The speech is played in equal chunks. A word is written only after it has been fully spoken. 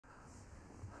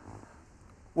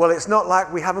Well, it's not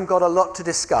like we haven't got a lot to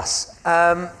discuss.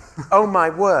 Oh, my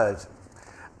word.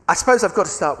 I suppose I've got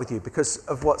to start with you because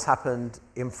of what's happened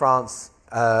in France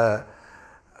over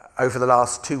the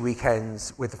last 2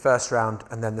 weekends with the first round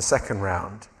and then the second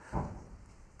round.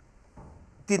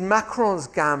 Did Macron's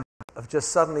gamble of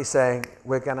just suddenly saying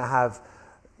we're going to have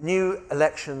new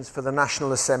elections for the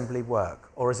National Assembly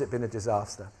work, or has it been a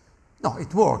disaster? No,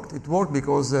 it worked. It worked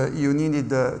because you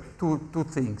needed two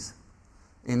things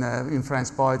in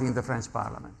French politics, in the French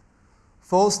Parliament.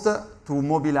 First, to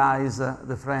mobilize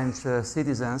the French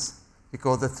citizens,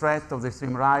 because the threat of the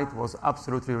extreme right was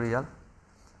absolutely real.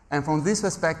 And from this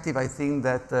perspective, I think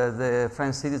that the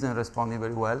French citizens responded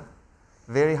very well.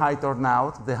 Very high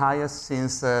turnout, the highest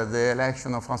since the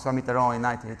election of François Mitterrand in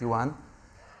 1981.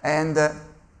 And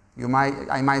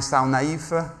I might sound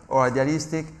naive or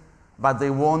idealistic, but they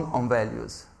won on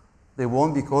values. They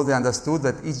won because they understood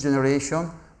that each generation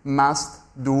must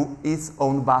do its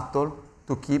own battle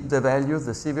to keep the values,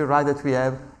 the civil rights that we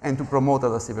have, and to promote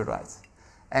other civil rights.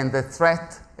 And the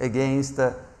threat against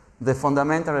the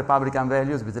fundamental Republican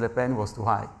values with Le Pen was too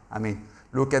high. I mean,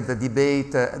 look at the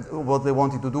debate, what they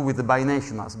wanted to do with the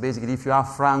binationals. Basically, if you are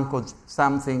Franco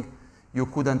something, you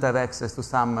couldn't have access to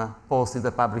some posts in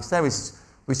the public service,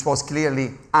 which was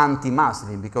clearly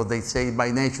anti-Muslim, because they say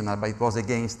binational, but it was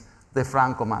against the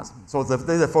Franco-Muslim. So that's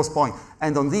the first point.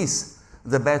 And on this,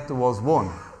 the bet was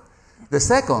won. The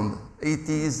second, it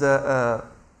is the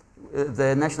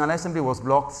National Assembly was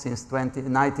blocked since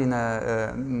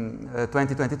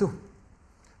 2022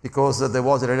 because there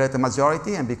was a relative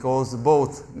majority and because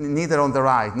neither on the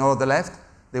right nor on the left,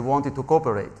 they wanted to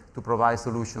cooperate to provide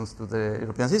solutions to the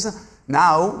European system.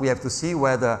 Now we have to see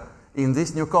whether in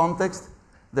this new context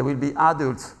there will be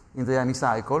adults in the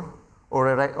hemicycle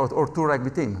or two rugby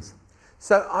teams.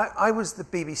 So I was the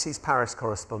BBC's Paris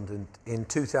correspondent in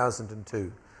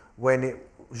 2002 when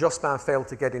Jospin failed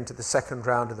to get into the second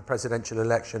round of the presidential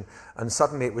election, and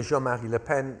suddenly it was Jean-Marie Le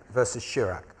Pen versus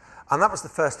Chirac. And that was the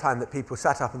first time that people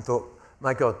sat up and thought,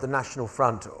 my God, the National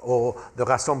Front or the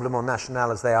Rassemblement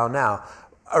National as they are now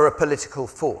are a political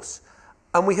force.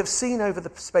 And we have seen over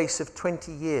the space of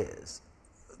 20 years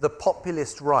the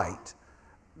populist right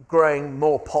growing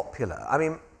more popular. I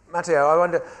mean, Matteo, I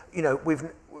wonder, we've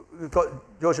got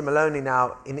Giorgia Meloni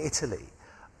now in Italy.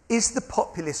 Is the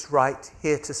populist right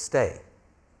here to stay?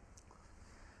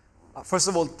 First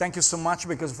of all, thank you so much,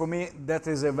 because for me that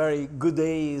is a very good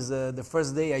day. Is the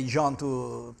first day I joined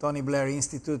to Tony Blair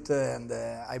Institute and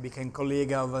I became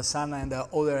colleague of Sanna and a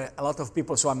lot of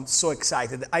people, so I'm so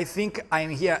excited. I think I'm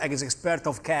here as expert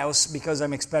of chaos because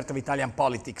I'm expert of Italian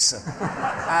politics.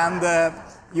 And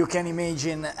you can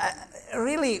imagine,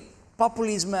 really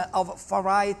populism of far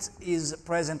right is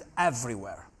present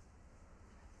everywhere.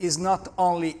 Is not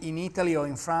only in Italy or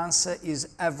in France, is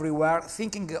everywhere.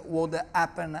 Thinking what would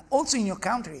happen also in your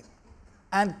country,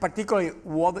 and particularly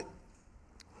what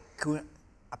could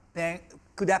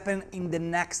happen in the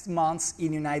next months in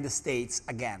the United States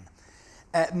again.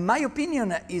 My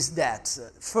opinion is that,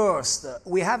 first,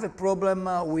 we have a problem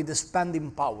with the spending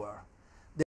power.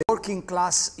 The working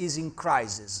class is in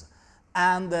crisis,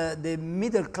 and the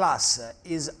middle class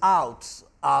is out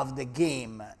of the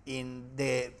game in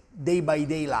the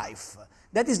day-by-day life.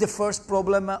 That is the first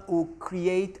problem who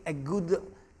create a good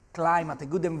climate, a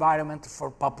good environment for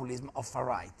populism of far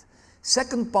right.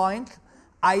 Second point,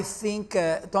 I think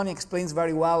Tony explains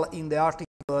very well in the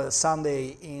article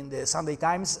Sunday in the Sunday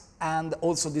Times and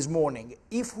also this morning.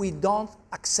 If we don't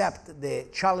accept the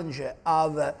challenge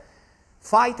of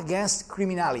fight against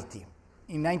criminality,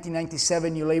 in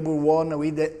 1997 New Labour won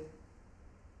with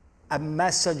a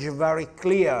message very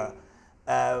clear,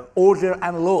 order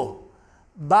and law.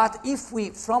 But if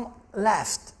we, from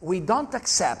left, we don't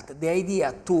accept the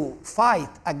idea to fight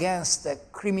against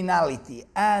criminality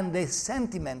and the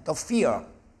sentiment of fear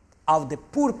of the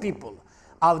poor people,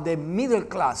 of the middle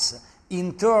class,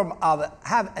 in terms of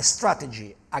have a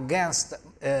strategy against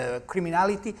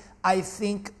criminality, I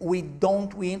think we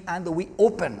don't win and we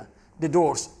open the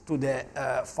doors to the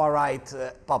far-right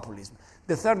populism.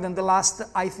 The third and the last,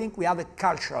 I think we have a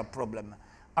cultural problem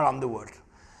around the world.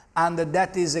 And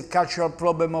that is a cultural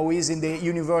problem we is in the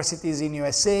universities in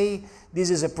USA. This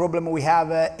is a problem we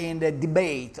have in the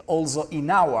debate, also in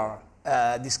our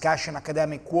discussion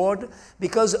academic world,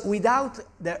 because without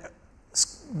the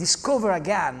discover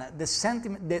again the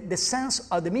sentiment, the sense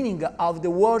of the meaning of the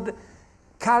word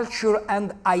culture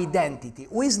and identity,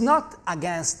 who is not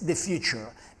against the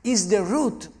future, is the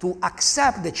route to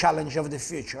accept the challenge of the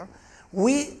future,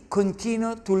 we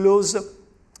continue to lose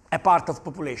a part of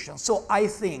population. So I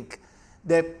think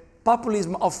the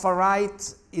populism of far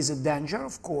right is a danger,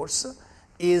 of course.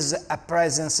 is a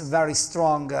presence very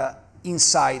strong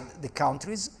inside the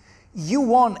countries. You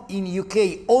won in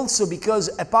UK also because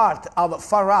a part of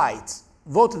far right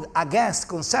voted against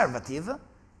Conservative.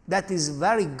 That is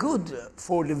very good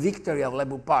for the victory of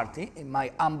Labour Party, in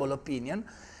my humble opinion.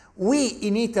 We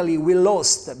in Italy, we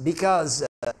lost because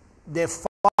the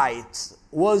fight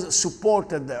was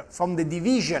supported from the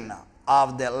division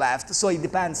of the left, so it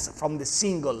depends from the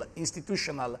single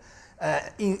institutional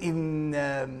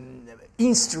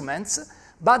instruments.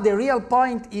 But the real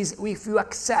point is if you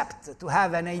accept to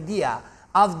have an idea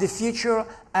of the future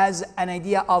as an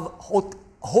idea of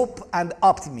hope and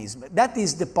optimism. That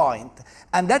is the point.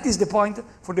 And that is the point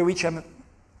for which I'm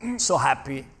so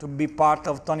happy to be part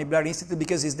of Tony Blair Institute,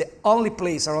 because it's the only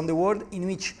place around the world in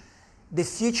which the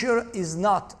future is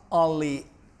not only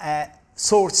a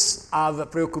source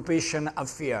of preoccupation, of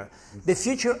fear. The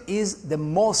future is the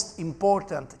most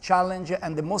important challenge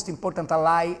and the most important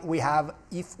ally we have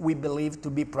if we believe to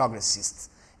be progressists.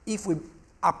 If we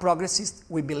are progressists,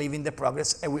 we believe in the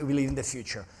progress and we believe in the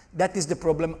future. That is the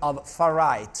problem of far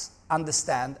right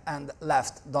understand and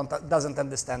left doesn't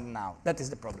understand now. That is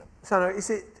the problem. Sanna, is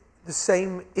it the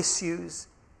same issues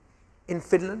in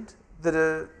Finland that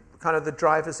are kind of the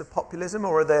drivers of populism,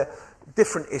 or are there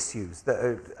different issues that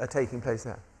are taking place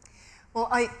there? Well,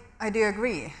 I do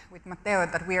agree with Matteo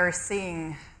that we are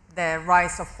seeing the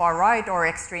rise of far right or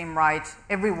extreme right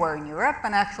everywhere in Europe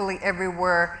and actually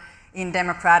everywhere in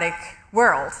democratic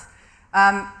world.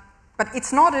 But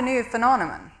it's not a new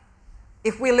phenomenon.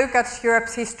 If we look at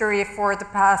Europe's history for the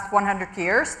past 100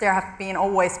 years, there have been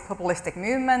always populistic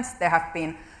movements, there have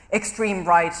been extreme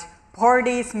right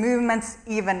parties, movements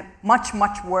even much,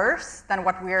 much worse than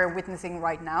what we are witnessing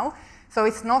right now. So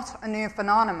it's not a new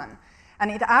phenomenon.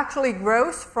 And it actually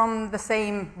grows from the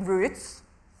same roots: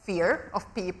 fear of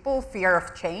people, fear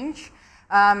of change,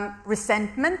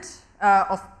 resentment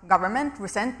of government,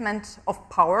 resentment of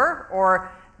power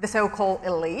or the so-called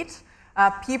elite.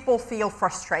 People feel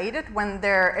frustrated when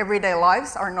their everyday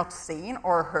lives are not seen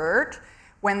or heard,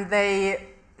 when they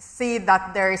see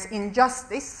that there is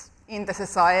injustice in the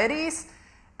societies.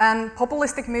 And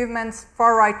populistic movements,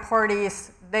 far-right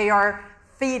parties, they are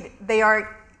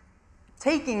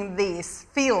taking these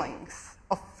feelings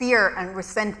of fear and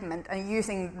resentment and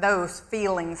using those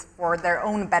feelings for their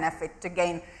own benefit to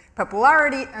gain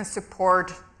popularity and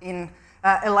support in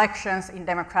elections in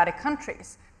democratic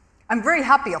countries. I'm very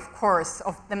happy, of course,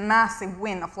 of the massive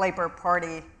win of Labour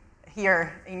Party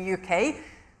here in UK.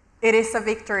 It is a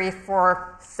victory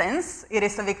for sense. It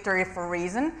is a victory for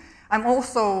reason. I'm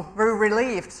also very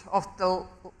relieved of the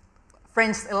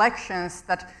French elections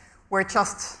that were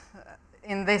just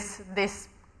in this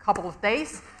couple of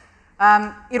days.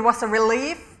 It was a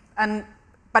relief,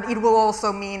 but it will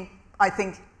also mean, I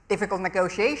think, difficult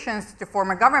negotiations to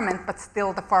form a government, but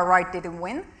still the far right didn't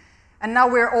win. And now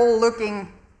we're all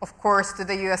looking, of course, to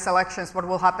the US elections, what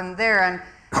will happen there.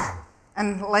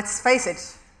 And let's face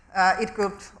it, it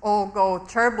could all go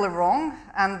terribly wrong,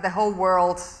 and the whole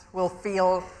world will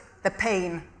feel the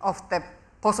pain of the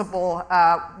possible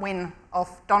win of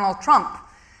Donald Trump.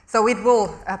 So it will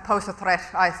pose a threat,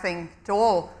 I think, to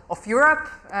all of Europe,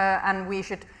 and we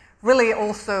should really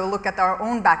also look at our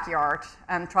own backyard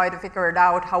and try to figure it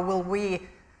out. How will we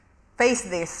face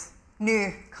this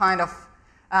new kind of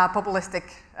populistic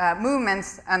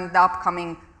movements and the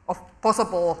upcoming of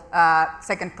possible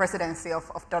second presidency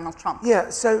of Donald Trump? Yeah,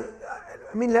 so,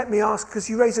 I mean, let me ask, because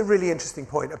you raise a really interesting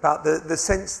point about the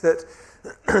sense that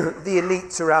the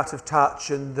elites are out of touch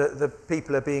and the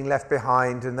people are being left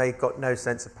behind and they've got no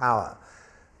sense of power.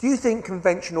 Do you think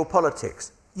conventional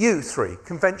politics, you three,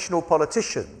 conventional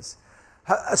politicians,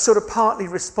 are sort of partly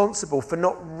responsible for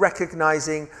not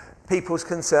recognising people's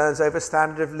concerns over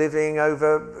standard of living,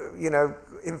 over,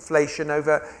 inflation,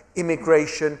 over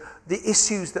immigration, the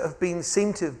issues that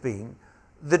seem to have been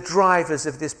the drivers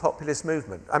of this populist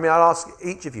movement? I mean, I'll ask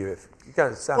each of you if you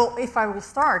go, Sam. Well, if I will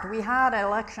start, we had an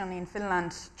election in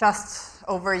Finland just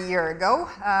over a year ago.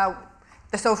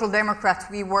 The Social Democrats,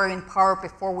 we were in power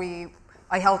before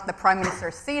I held the Prime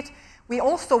Minister's seat. We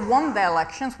also won the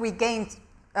elections. We gained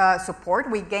support.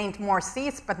 We gained more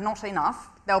seats, but not enough.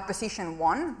 The opposition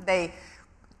won.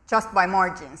 Just by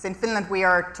margins. In Finland, we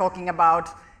are talking about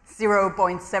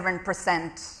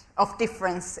 0.7% of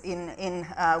difference in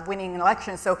winning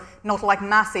elections, so not like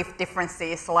massive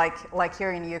differences like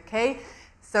here in the UK.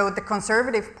 So the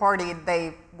Conservative Party,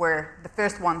 they were the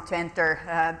first one to enter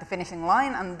the finishing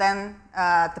line, and then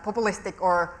the populistic,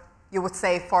 or you would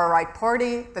say far-right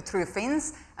party, the True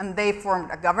Finns, and they formed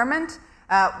a government.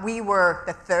 We were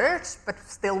the third, but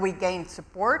still we gained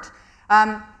support.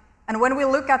 And when we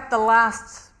look at the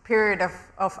last period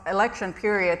of election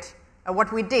period,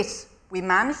 what we did, we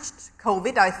managed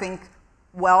COVID, I think,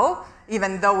 well,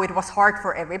 even though it was hard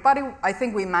for everybody. I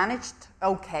think we managed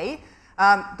okay.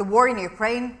 The war in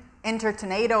Ukraine, enter to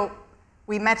NATO,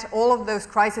 we met all of those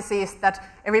crises that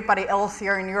everybody else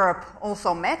here in Europe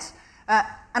also met.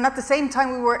 And at the same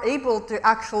time, we were able to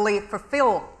actually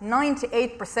fulfill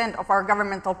 98% of our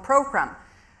governmental program.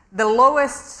 The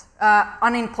lowest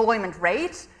unemployment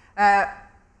rate.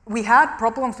 We had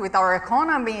problems with our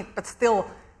economy, but still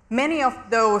many of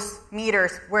those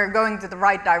meters were going to the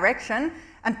right direction.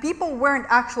 And people weren't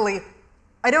actually,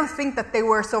 I don't think that they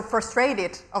were so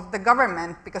frustrated of the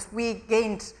government because we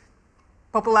gained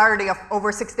popularity of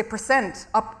over 60%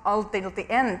 up until the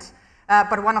end.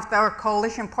 But one of our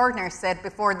coalition partners said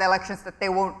before the elections that they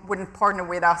wouldn't partner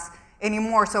with us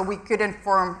anymore, so we couldn't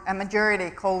form a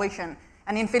majority coalition.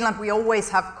 And in Finland, we always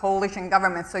have coalition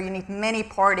governments, so you need many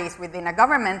parties within a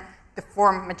government to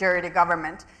form majority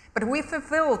government. But we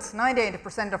fulfilled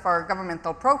 98% of our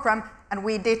governmental program, and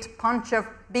we did a bunch of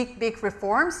big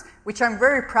reforms, which I'm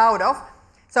very proud of.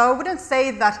 So I wouldn't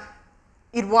say that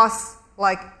it was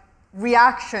like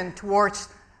reaction towards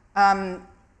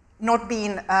not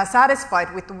being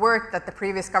satisfied with the work that the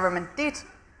previous government did,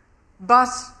 but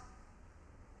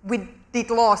we did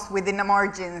lost within the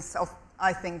margins of,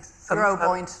 I think,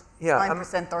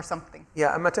 0.9% or something.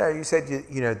 Yeah, and Matteo, you said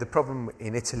you know the problem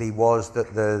in Italy was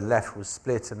that the left was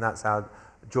split, and that's how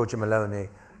Giorgia Meloni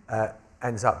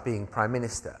ends up being prime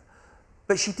minister.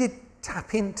 But she did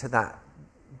tap into that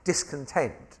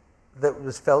discontent that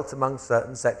was felt among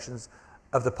certain sections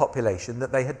of the population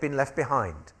that they had been left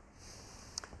behind.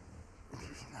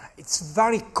 It's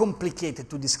very complicated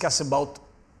to discuss about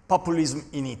populism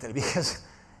in Italy because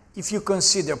if you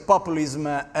consider populism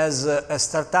as a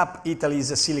startup, Italy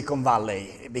is a Silicon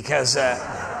Valley because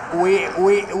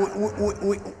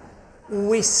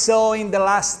we saw in the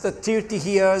last 30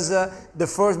 years the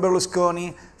first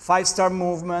Berlusconi, five-star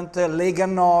movement, Lega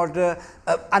Nord,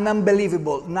 an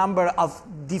unbelievable number of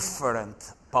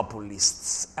different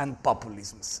populists and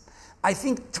populisms. I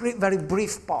think three very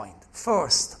brief points.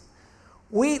 First,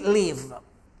 we live,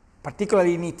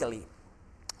 particularly in Italy,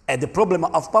 at the problem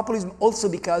of populism also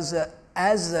because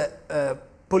as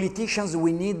politicians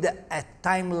we need a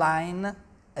timeline,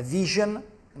 a vision,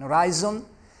 an horizon,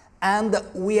 and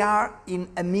we are in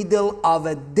the middle of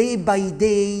a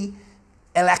day-by-day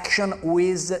election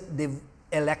with the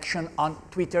election on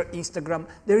Twitter, Instagram.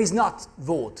 There is not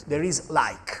vote, there is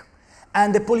like.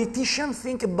 And the politicians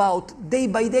think about day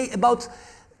by day, about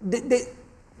the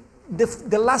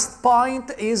last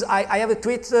point is I have a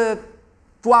tweet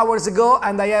 2 hours ago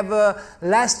and I have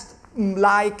less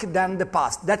like than the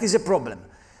past. That is a problem.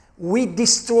 We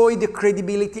destroy the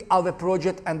credibility of a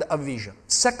project and a vision.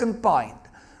 Second point,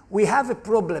 we have a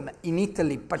problem in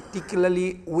Italy,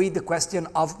 particularly with the question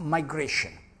of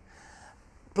migration.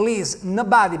 Please,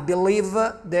 nobody believe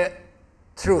the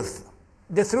truth.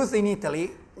 The truth in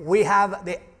Italy, we have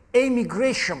the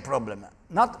immigration problem,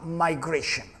 not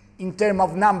migration, in terms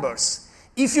of numbers.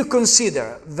 If you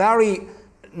consider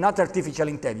not artificial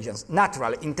intelligence,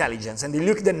 natural intelligence, and you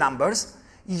look at the numbers,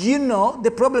 you know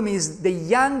the problem is the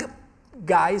young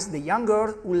guys, the young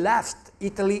girls who left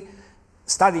Italy,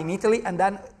 study in Italy, and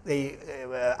then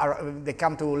they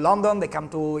come to London, they come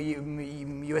to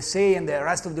USA and the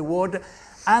rest of the world,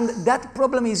 and that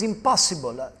problem is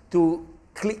impossible to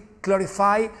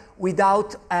clarify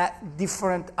without a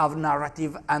different of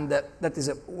narrative, and that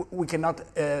is we cannot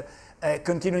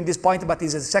continue in this point, but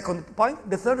is a second point.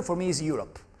 The third for me is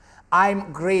Europe.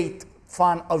 I'm great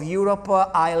fan of Europe.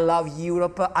 I love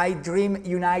Europe. I dream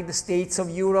United States of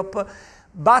Europe.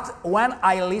 But when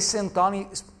I listen, Tony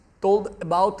told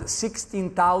about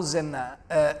 16,000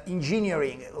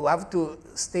 engineering who have to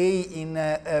stay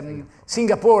in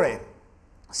Singapore,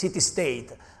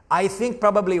 city-state. I think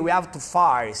probably we have to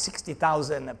fire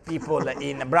 60,000 people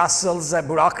in Brussels,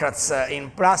 bureaucrats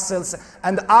in Brussels,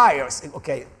 and hires.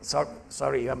 Okay,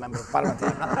 sorry, you're a member of parliament.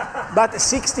 But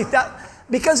 60,000,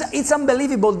 because it's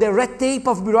unbelievable the red tape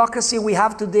of bureaucracy we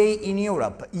have today in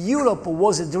Europe. Europe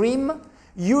was a dream.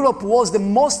 Europe was the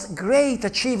most great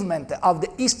achievement of the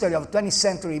history of the 20th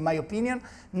century, in my opinion.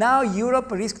 Now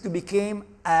Europe risks to become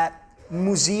a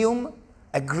museum,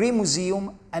 a green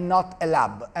museum, and not a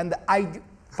lab. And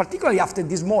particularly after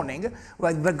this morning,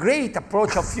 with the great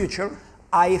approach of future,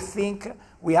 I think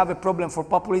we have a problem for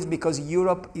populism because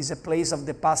Europe is a place of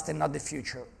the past and not the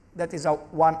future. That is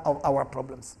one of our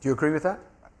problems. Do you agree with that?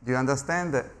 Do you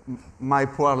understand my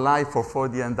poor life for 4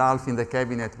 years and a half in the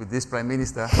cabinet with this prime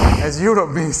minister as Europe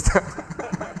minister?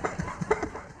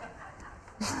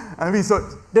 I mean, so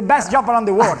the best job around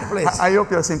the world, please. I hope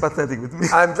you're sympathetic with me.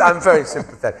 I'm very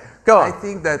sympathetic. Go on. I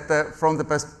think that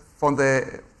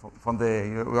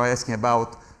you were asking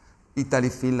about Italy,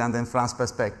 Finland, and France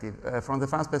perspective. From the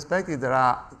France perspective, there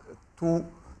are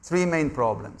three main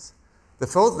problems. The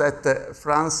first, that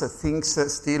France thinks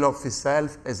still of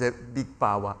itself as a big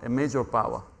power, a major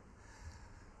power.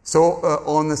 So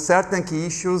on certain key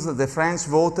issues, the French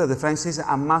voter, the French citizens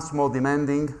are much more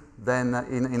demanding than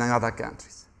in other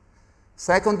countries.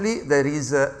 Secondly, there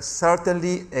is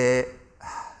certainly a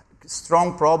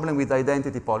strong problem with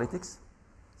identity politics.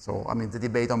 So, I mean, the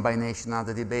debate on binational,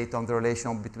 the debate on the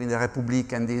relation between the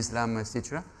Republic and Islam,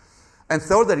 etc. And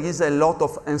third, there is a lot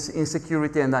of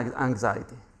insecurity and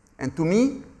anxiety. And to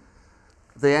me,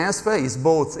 the answer is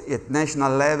both at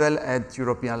national level and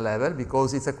European level,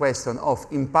 because it's a question of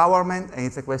empowerment and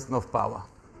it's a question of power.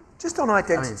 Just on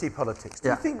identity politics, do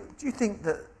you think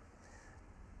that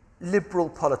liberal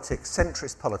politics,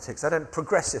 centrist politics,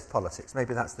 progressive politics,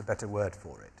 maybe that's the better word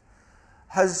for it,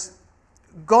 has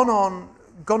gone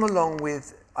along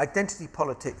with identity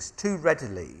politics too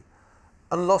readily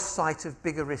and lost sight of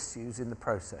bigger issues in the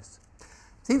process?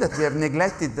 I think that we have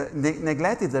neglected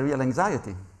the real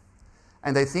anxiety.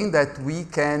 And I think that we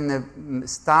can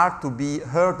start to be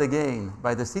heard again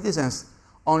by the citizens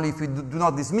only if we do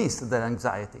not dismiss their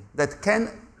anxiety. That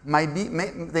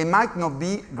they might not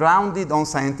be grounded on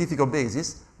scientific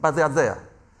basis, but they are there.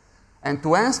 And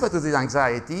to answer to this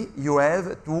anxiety, you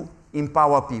have to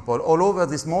empower people. All over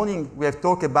this morning, we have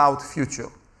talked about future.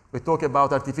 We talk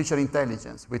about artificial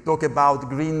intelligence. We talk about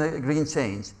green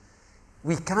change.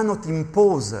 We cannot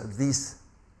impose this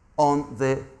on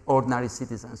the ordinary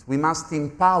citizens. We must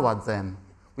empower them.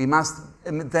 We must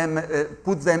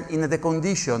put them in the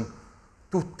condition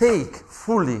to take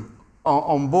fully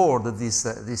on board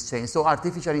this change. So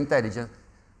artificial intelligence,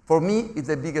 for me, is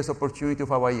the biggest opportunity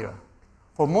of our era.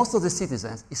 For most of the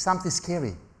citizens, it's something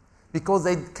scary because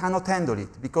they cannot handle it,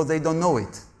 because they don't know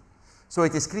it. So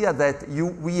it is clear that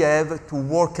we have to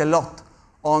work a lot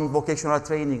on vocational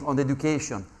training, on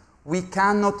education. We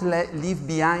cannot leave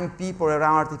behind people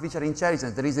around artificial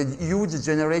intelligence. There is a huge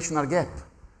generational gap.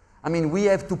 I mean, we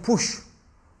have to push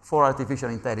for artificial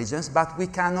intelligence, but we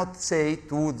cannot say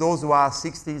to those who are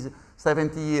 60,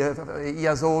 70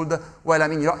 years old, well, I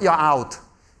mean, you're out.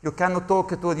 You cannot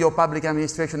talk to your public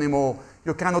administration anymore.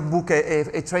 You cannot book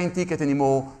a train ticket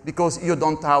anymore because you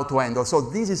don't know how to handle. So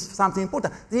this is something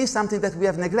important. This is something that we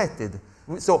have neglected.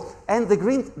 And the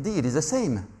Green Deal is the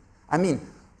same. I mean,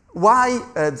 why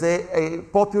the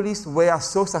populists were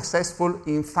so successful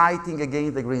in fighting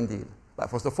against the Green Deal? But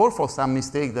first of all, for some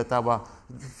mistake that our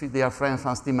dear friend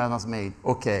Franz Timmermans made.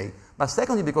 Okay. But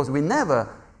secondly, because we've never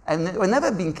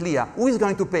been clear who is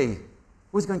going to pay.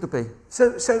 Who is going to pay?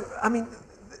 So I mean,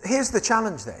 here's the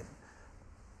challenge then.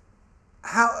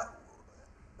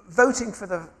 Voting for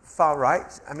the far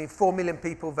right, I mean, 4 million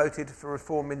people voted for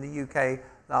reform in the UK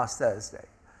last Thursday.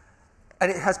 And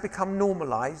it has become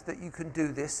normalised that you can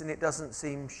do this and it doesn't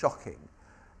seem shocking.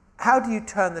 How do you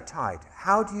turn the tide?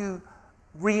 How do you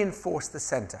reinforce the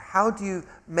centre? How do you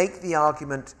make the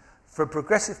argument for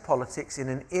progressive politics in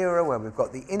an era where we've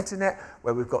got the internet,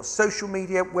 where we've got social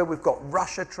media, where we've got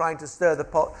Russia trying to stir the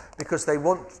pot because they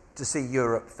want to see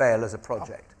Europe fail as a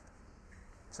project?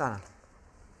 Sanna?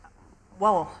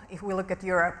 Well, if we look at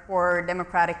Europe or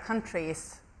democratic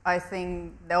countries, I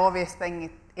think the obvious thing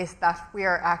is that we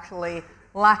are actually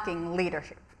lacking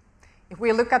leadership. If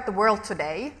we look at the world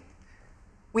today,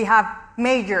 we have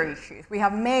major issues, we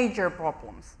have major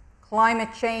problems.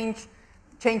 Climate change,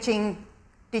 changing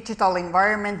digital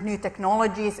environment, new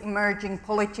technologies, emerging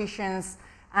politicians,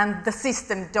 and the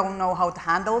system don't know how to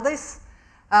handle this.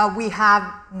 We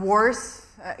have wars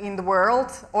in the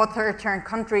world. Authoritarian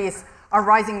countries are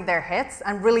rising their heads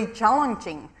and really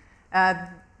challenging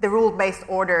the rule-based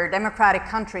order, democratic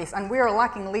countries, and we are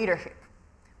lacking leadership.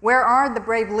 Where are the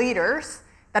brave leaders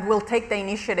that will take the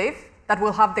initiative, that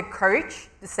will have the courage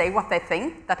to say what they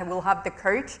think, that will have the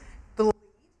courage to lead,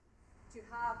 to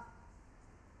have...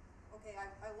 Okay,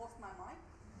 I lost my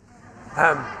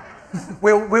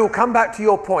mic. We'll come back to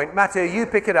your point. Matteo, you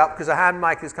pick it up because a hand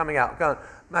mic is coming out. Go on.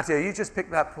 Matteo, you just pick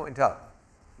that point up.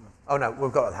 Oh no,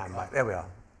 we've got a hand mic. There we are.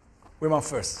 Women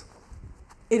first.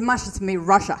 It must be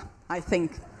Russia, I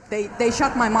think. They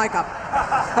shut my mic up.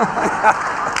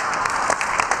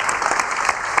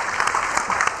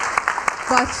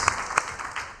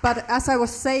 But as I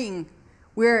was saying,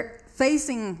 we're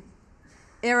facing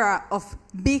era of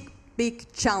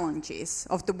big challenges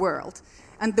of the world.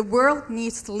 And the world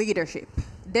needs leadership.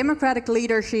 Democratic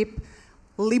leadership,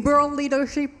 liberal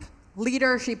leadership,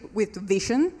 leadership with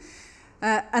vision.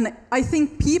 And I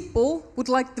think people would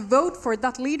like to vote for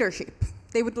that leadership.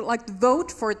 They would like to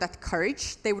vote for that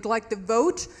courage. They would like to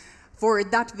vote for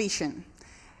that vision.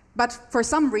 But for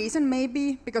some reason,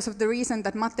 maybe because of the reason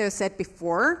that Matteo said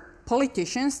before,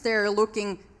 politicians, they're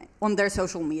looking on their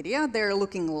social media, they're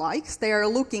looking likes, they are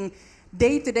looking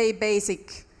day-to-day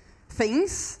basic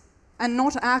things and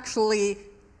not actually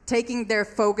taking their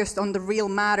focus on the real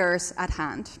matters at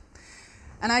hand.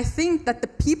 And I think that the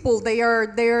people, they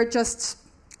are just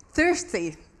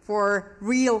thirsty for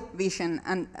real vision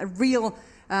and a real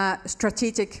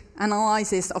strategic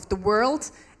analysis of the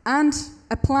world and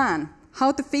a plan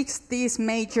how to fix these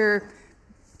major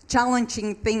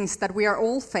challenging things that we are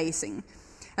all facing.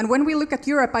 And when we look at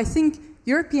Europe, I think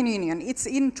European Union, it's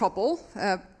in trouble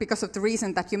because of the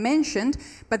reason that you mentioned,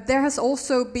 but there has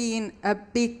also been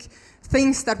big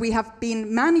things that we have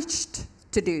been managed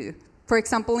to do. For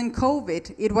example, in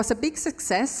COVID, it was a big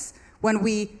success when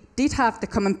we did have the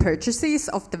common purchases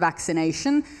of the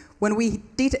vaccination, when we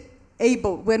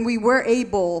were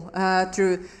able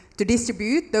to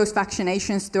distribute those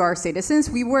vaccinations to our citizens,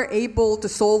 we were able to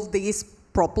solve these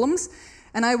problems.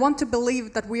 And I want to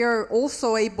believe that we are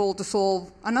also able to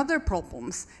solve another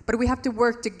problems, but we have to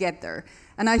work together.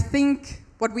 And I think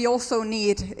what we also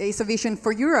need is a vision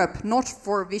for Europe, not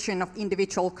for a vision of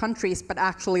individual countries, but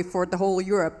actually for the whole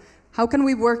Europe. How can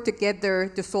we work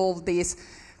together to solve these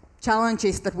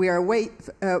challenges that we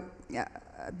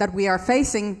are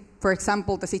facing? For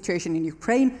example, the situation in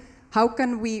Ukraine. How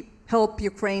can we help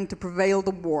Ukraine to prevail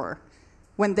the war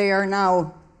when they are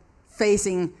now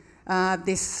facing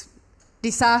this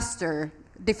disaster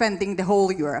defending the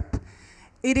whole Europe?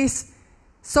 It is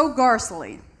so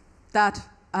ghastly that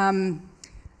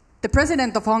the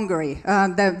president of Hungary,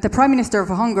 the prime minister of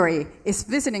Hungary, is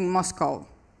visiting Moscow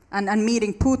and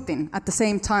meeting Putin at the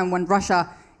same time when Russia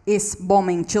is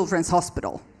bombing Children's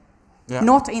Hospital. Yeah.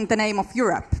 Not in the name of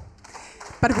Europe.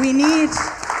 But we need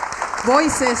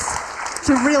voices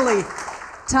to really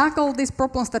tackle these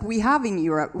problems that we have in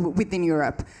Europe, within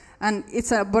Europe. And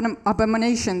it's an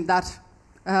abomination that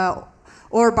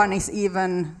Orban is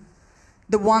even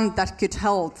the one that could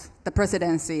hold the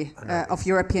presidency of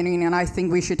European Union. I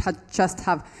think we should just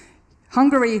have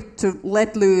Hungary to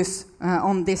let loose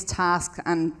on this task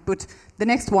and put the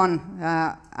next one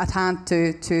at hand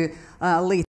to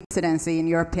lead the presidency in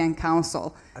European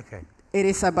Council. Okay. It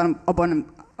is an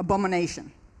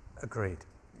abomination. Agreed.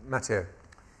 Matteo?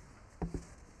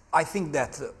 I think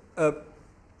that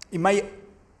in my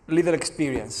little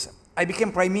experience, I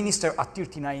became prime minister at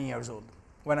 39 years old.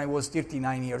 When I was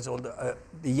 39 years old,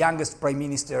 the youngest prime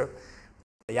minister,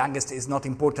 the youngest is not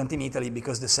important in Italy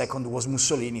because the second was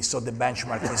Mussolini, so the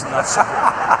benchmark is not so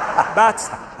good. But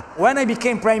when I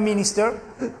became prime minister,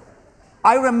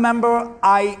 I remember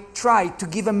I tried to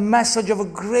give a message of a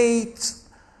great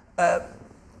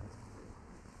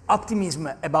optimism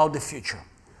about the future.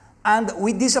 And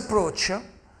with this approach,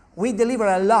 we delivered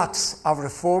a lot of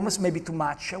reforms, maybe too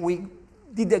much. We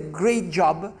did a great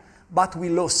job, but we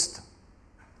lost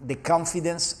the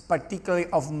confidence, particularly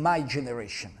of my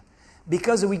generation,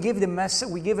 because we gave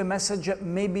a message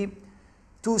maybe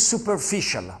too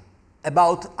superficial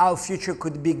about how future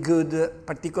could be good,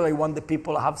 particularly when the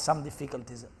people have some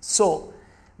difficulties. So,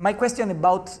 my question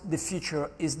about the future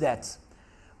is that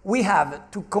we have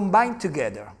to combine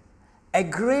together a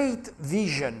great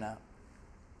vision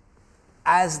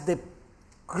as the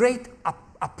great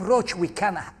approach we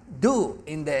can do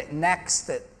in the next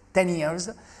 10 years,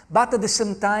 but at the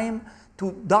same time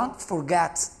to don't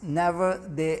forget never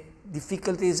the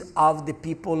difficulties of the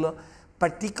people,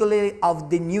 particularly of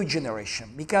the new generation,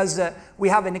 because we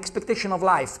have an expectation of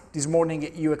life. This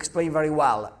morning you explained very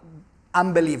well,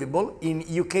 unbelievable, in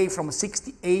UK from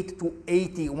 68 to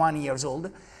 81 years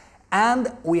old.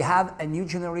 And we have a new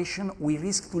generation, we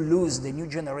risk to lose the new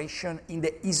generation in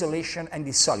the isolation and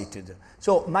the solitude.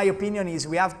 So my opinion is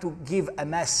we have to give a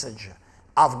message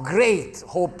of great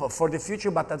hope for the future,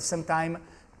 but at the same time,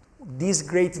 this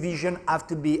great vision have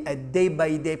to be a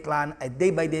day-by-day plan, a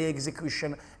day-by-day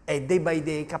execution, a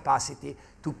day-by-day capacity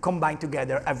to combine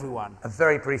together everyone. A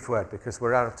very brief word, because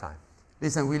we're out of time.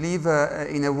 Listen, we live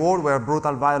in a world where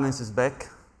brutal violence is back,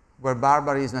 where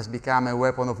barbarism has become a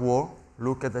weapon of war.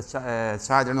 Look at the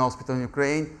children's hospital in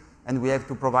Ukraine, and we have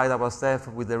to provide ourselves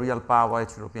with the real power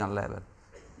at European level.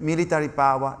 Military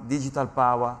power, digital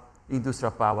power,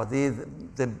 industrial power.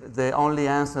 The only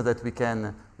answer that we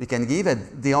can give,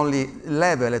 and the only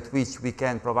level at which we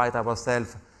can provide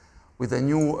ourselves with a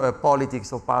new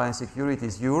politics of power and security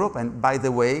is Europe. And by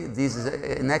the way, this is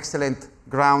an excellent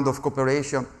ground of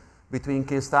cooperation between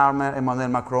Keir Starmer, Emmanuel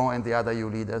Macron, and the other EU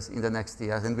leaders in the next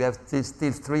years. And we have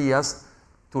still 3 years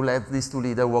to let these two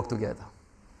leaders work together.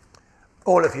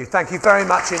 All of you, thank you very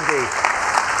much indeed.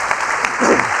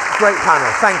 Great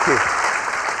panel, thank you.